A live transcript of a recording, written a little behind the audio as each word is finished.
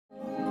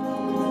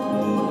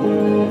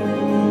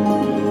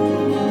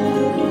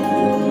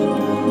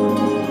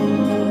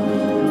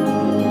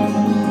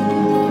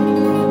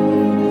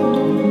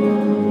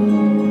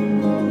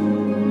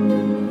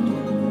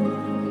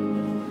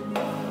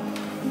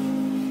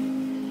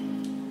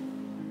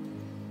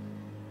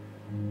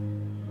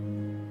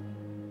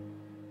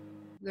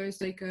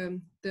there's like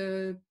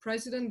the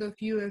president of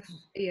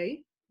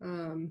UFAA,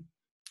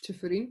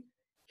 Chifurin.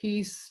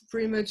 He's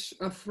pretty much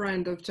a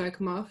friend of Jack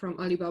Ma from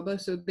Alibaba,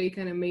 so they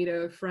kind of made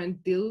a friend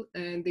deal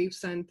and they've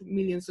sent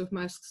millions of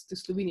masks to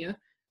Slovenia.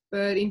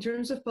 But in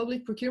terms of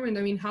public procurement,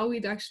 I mean, how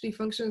it actually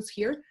functions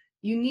here,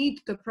 you need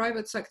the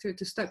private sector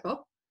to step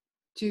up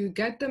to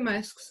get the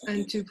masks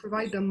and to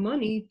provide the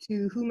money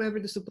to whomever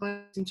the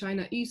suppliers in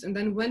China is. And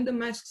then when the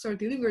masks are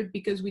delivered,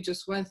 because we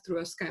just went through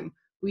a scam,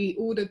 we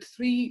ordered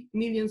 3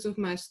 million of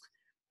masks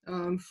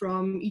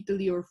from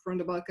Italy or from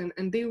the Balkan,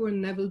 and they were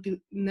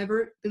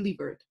never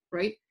delivered,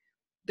 right?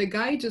 The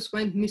guy just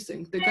went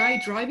missing. The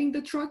guy driving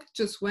the truck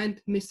just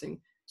went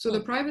missing. So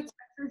the private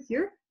sector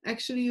here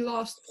actually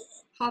lost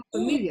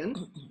 500,000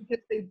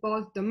 because they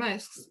bought the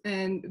masks,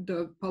 and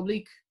the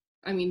public,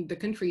 I mean, the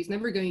country is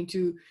never going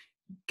to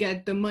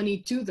get the money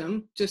to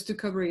them just to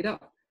cover it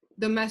up.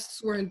 The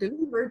masks weren't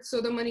delivered,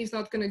 so the money is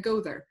not going to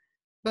go there.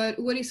 But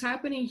what is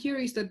happening here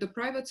is that the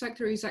private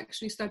sector is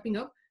actually stepping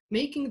up,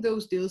 making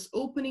those deals,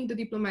 opening the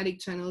diplomatic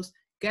channels,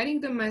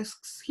 getting the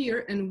masks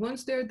here, and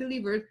once they're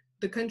delivered,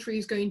 the country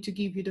is going to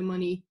give you the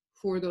money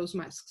for those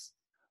masks.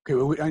 Okay,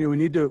 well, we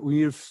need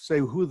to say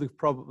who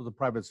the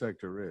private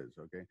sector is.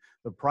 Okay,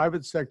 the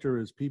private sector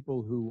is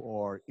people who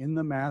are in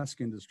the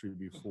mask industry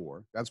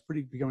before. That's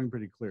becoming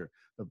pretty clear.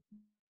 The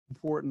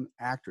important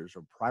actors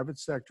are private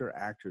sector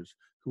actors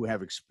who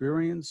have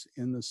experience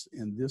in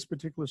this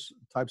particular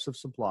types of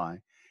supply,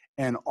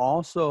 and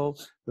also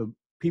the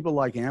people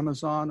like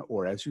Amazon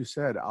or, as you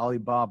said,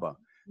 Alibaba.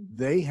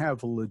 They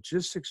have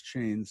logistics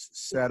chains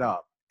set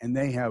up, and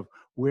they have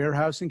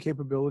warehousing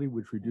capability,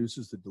 which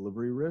reduces the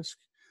delivery risk.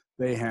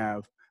 They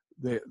have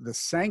the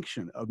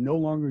sanction of no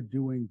longer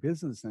doing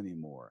business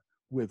anymore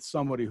with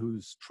somebody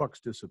whose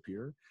trucks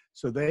disappear.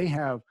 So they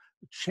have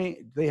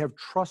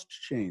trust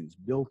chains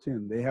built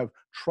in. They have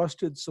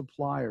trusted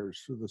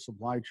suppliers through the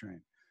supply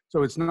chain.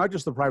 So it's not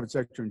just the private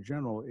sector in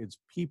general, it's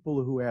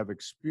people who have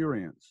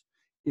experience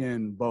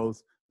in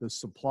both the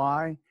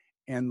supply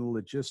and the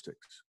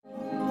logistics.